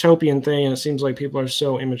a utopian thing, and it seems like people are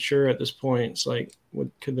so immature at this point. It's like, what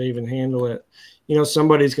could they even handle it?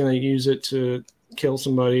 Somebody's going to use it to kill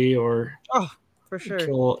somebody, or for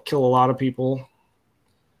sure, kill a lot of people.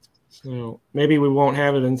 So maybe we won't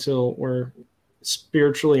have it until we're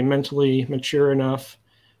spiritually, mentally mature enough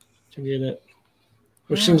to get it,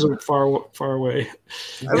 which seems like far away.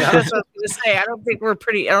 That's what I was going to say. I don't think we're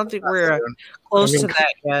close to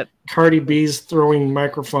that yet. Cardi B's throwing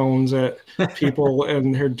microphones at people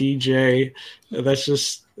and her DJ. That's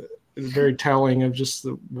just very telling of just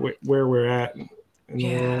where we're at in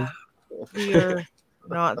the world. We are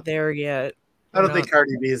not there yet. I don't think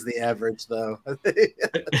Cardi B is the average, though.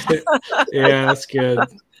 Yeah, that's good.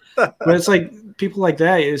 But it's like people like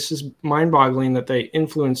that, it's just mind-boggling that they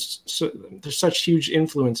influence. They're such huge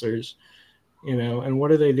influencers, and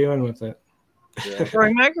what are they doing with it? Yeah.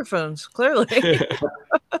 Throwing microphones, clearly.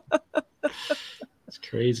 It's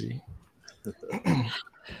crazy.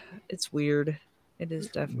 It's weird. It is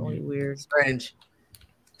definitely weird. Strange.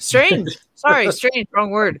 Sorry, strange.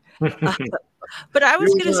 Wrong word. But I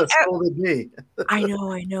was going to say, I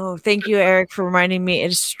know. Thank you, Eric, for reminding me.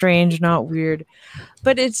 It's strange, not weird.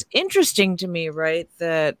 But it's interesting to me, right,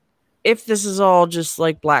 that if this is all just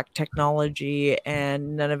like black technology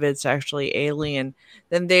and none of it's actually alien,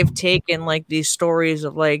 then they've taken like these stories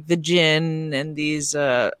of like the djinn and these,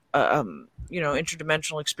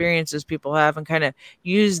 interdimensional experiences people have and kind of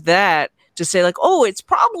use that to say like, oh, it's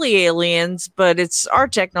probably aliens, but it's our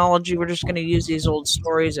technology. We're just going to use these old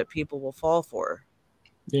stories that people will fall for.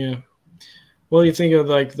 Yeah. Well, you think of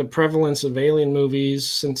like the prevalence of alien movies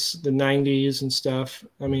since the 90s and stuff.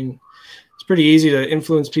 I mean, it's pretty easy to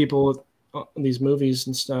influence people with these movies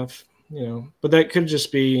and stuff, but that could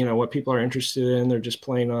just be, what people are interested in. They're just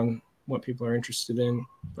playing on what people are interested in,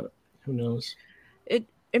 but who knows?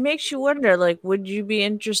 It makes you wonder, like, would you be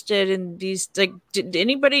interested in these? Like, did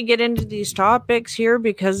anybody get into these topics here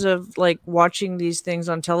because of like watching these things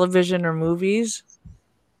on television or movies?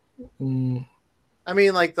 I mean,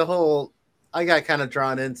 like I got kind of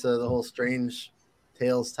drawn into the whole strange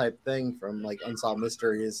tales type thing from like Unsolved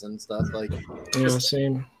Mysteries and stuff. Like,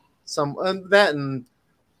 same. That and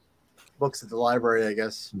books at the library, I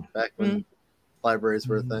guess, back when libraries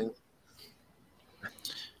were a thing.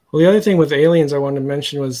 Well, the other thing with aliens I wanted to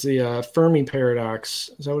mention was the Fermi paradox.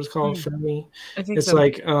 Is that what it's called? Fermi? I think it's so.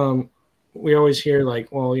 Like we always hear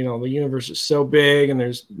like, well, the universe is so big and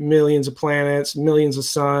there's millions of planets, millions of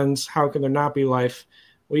suns. How can there not be life?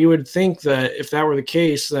 Well, you would think that if that were the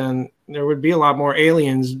case, then there would be a lot more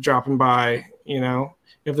aliens dropping by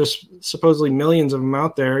if there's supposedly millions of them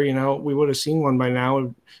out there, we would have seen one by now.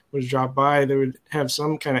 It would have dropped by. They would have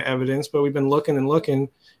some kind of evidence, but we've been looking and looking.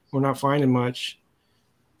 We're not finding much.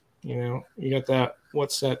 You got that.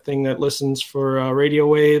 What's that thing that listens for radio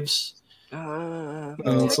waves? And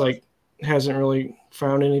it's like hasn't really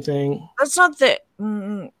found anything. That's not the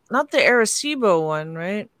Arecibo one,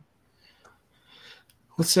 right?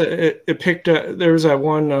 What's that? It picked up. There was that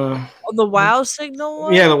one. The WOW signal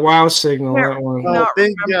one. Yeah, the WOW signal. That one. Oh,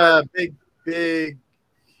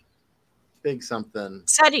 big something.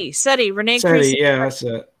 SETI. Renee. SETI. Yeah, that's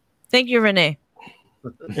it. Thank you, Renee.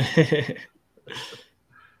 But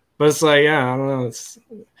it's like, I don't know.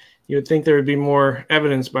 You would think there would be more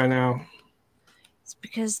evidence by now. It's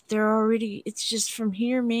because it's just from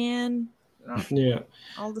here, man. Yeah.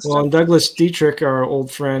 All the well, stuff. And Douglas Dietrich, our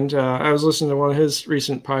old friend, I was listening to one of his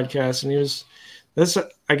recent podcasts, and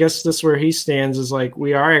I guess this where he stands is like,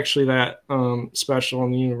 we are actually that special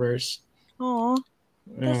in the universe. Oh,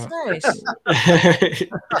 that's nice.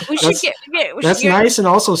 That's nice and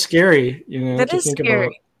also scary, That is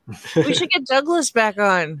scary. We should get Douglas back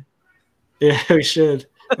on. Yeah, we should.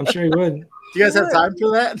 I'm sure he would. Do you guys have time for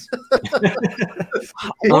that?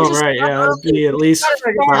 Right. Yeah, it'd be at least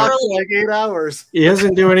like 8 hours. He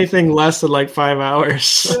doesn't do anything less than like 5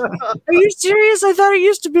 hours. Are you serious? I thought it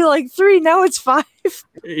used to be like 3. Now it's 5.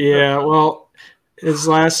 Yeah. Well, his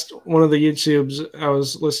last one of the YouTubes I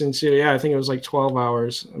was listening to, I think it was like 12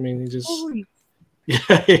 hours. I mean, he just.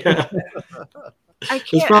 Yeah.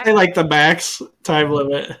 It's probably like the max time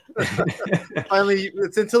limit. Finally,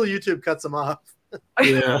 it's until YouTube cuts them off.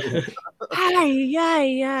 Yeah.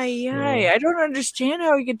 I don't understand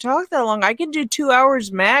how he can talk that long. I can do 2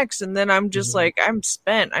 hours max, and then I'm just like, I'm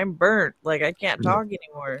spent. I'm burnt. Like, I can't talk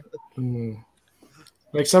anymore.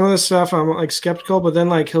 Like some of the stuff I'm like skeptical, but then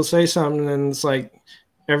like he'll say something and it's like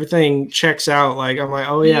everything checks out. Like I'm like,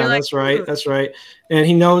 oh yeah, that's right. And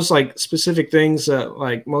he knows like specific things that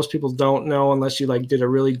like most people don't know unless you like did a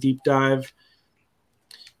really deep dive.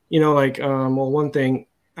 One thing,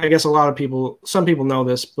 I guess some people know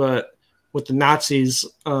this, but with the Nazis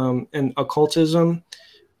and occultism,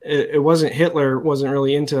 it wasn't Hitler wasn't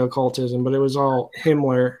really into occultism, but it was all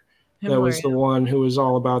Himmler. That was the one who was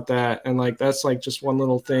all about that. And like, that's like just one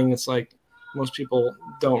little thing. It's like most people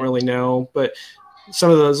don't really know, but some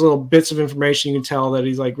of those little bits of information, you can tell that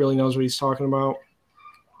he's like really knows what he's talking about.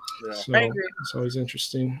 Yeah. So I agree. It's always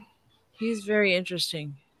interesting. He's very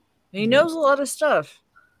interesting. He knows a lot of stuff.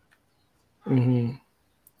 Mm-hmm.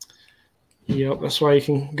 Yep, that's why you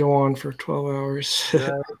can go on for 12 hours.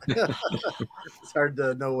 It's hard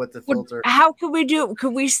to know what to filter. How could we do?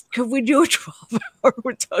 Could we do a 12-hour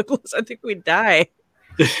with Douglas? I think we'd die.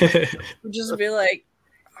 We'd just be like,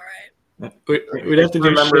 all right. We'd have to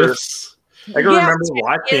do shifts. I can remember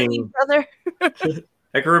watching.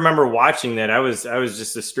 I can remember watching that. I was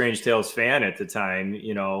just a Strange Tales fan at the time,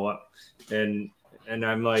 and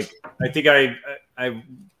I'm like, I think I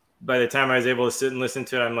by the time I was able to sit and listen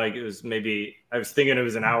to it, I'm like, I was thinking it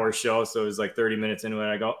was an hour show, so it was like 30 minutes into it.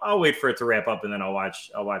 I go, I'll wait for it to wrap up and then I'll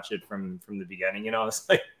watch it from the beginning. It's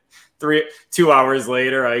like 2 hours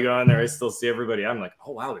later, I go on there, I still see everybody. I'm like,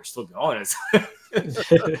 oh wow, they're still going.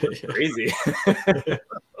 It's crazy.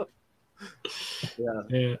 Yeah.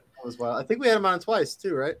 That was wild. I think we had him on twice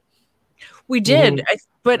too, right? We did,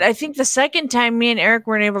 but I think the second time me and Eric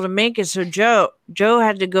weren't able to make it, so Joe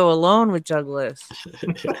had to go alone with Douglas.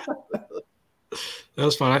 That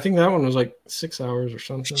was fun. I think that one was like 6 hours or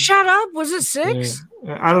something. Shut up! Was it 6?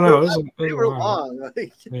 Yeah. I don't know. They were long.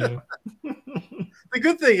 The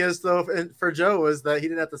good thing is, though, for Joe was that he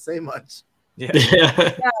didn't have to say much. Yeah,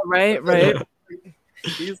 right.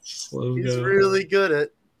 He's really good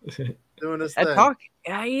at doing his thing.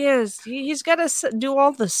 Yeah, he is. He's got to do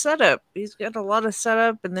all the setup. He's got a lot of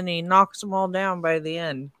setup, and then he knocks them all down by the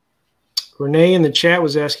end. Renee in the chat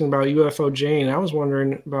was asking about UFO Jane. I was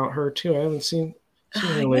wondering about her too. I haven't seen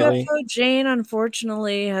her lately. UFO Jane,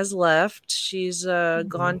 unfortunately, has left. She's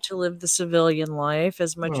gone to live the civilian life.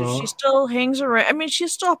 As much as she still hangs around. I mean, she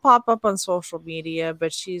still pop up on social media,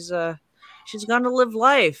 but she's gone to live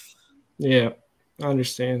life. Yeah, I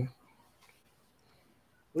understand.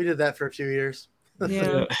 We did that for a few years.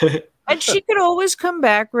 Yeah. And she could always come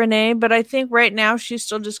back, Renee, but I think right now she's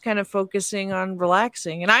still just kind of focusing on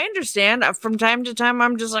relaxing. And I understand from time to time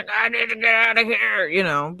I'm just like, I need to get out of here,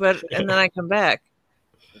 and then I come back.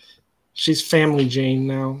 She's Family Jane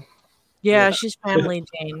now. Yeah. She's Family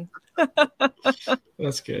Jane.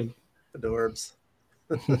 That's good. Adorbs.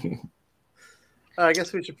 I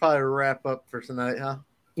guess we should probably wrap up for tonight, huh?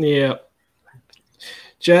 Yeah.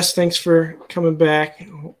 Jess, thanks for coming back.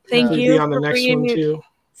 Thank you be on the next one too.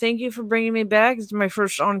 thank you for bringing me back. It's my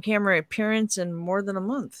first on-camera appearance in more than a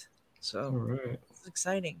month. So All right. it's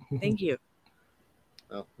exciting. Thank you.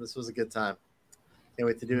 Oh, this was a good time. Can't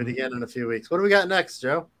wait to do it again in a few weeks. What do we got next,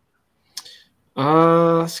 Joe?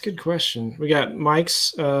 That's a good question. We got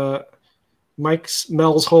Mike's Mel's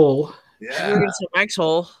Hole. Yeah. We're gonna say Mike's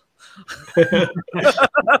Hole.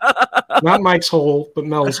 Not Mike's Hole, but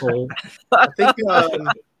Mel's Hole. I think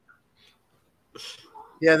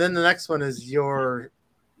yeah, then the next one is yours,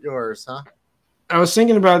 huh? I was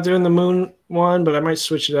thinking about doing the moon one, but I might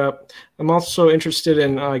switch it up. I'm also interested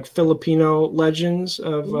in like Filipino legends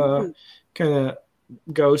of kind of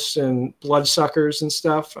ghosts and bloodsuckers and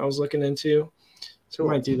stuff I was looking into. So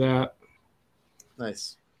I might do that.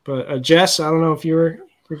 Nice. But Jess, I don't know if you're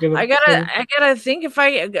gonna. I gotta think if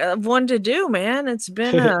I have one to do, man. It's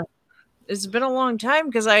been a long time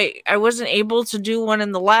because I wasn't able to do one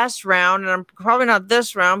in the last round, and I'm probably not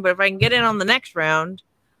this round. But if I can get in on the next round,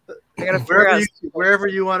 I gotta wherever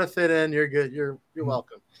you want to fit in. You're good. You're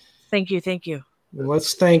welcome. Thank you. Well,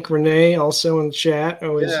 let's thank Renee also in the chat.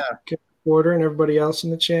 Always Porter and everybody else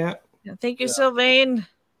in the chat. Yeah, thank you, Sylvain.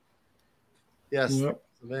 Yes, yep.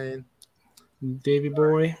 Sylvain. Davy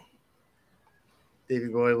Boy. Davy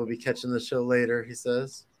Boy will be catching the show later, he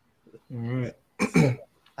says. All right.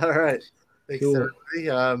 All right. Thanks, cool.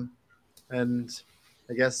 everybody. And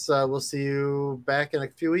I guess we'll see you back in a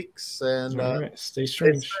few weeks. And all right. Stay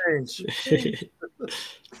strange. Stay strange.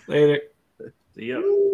 Later. See ya.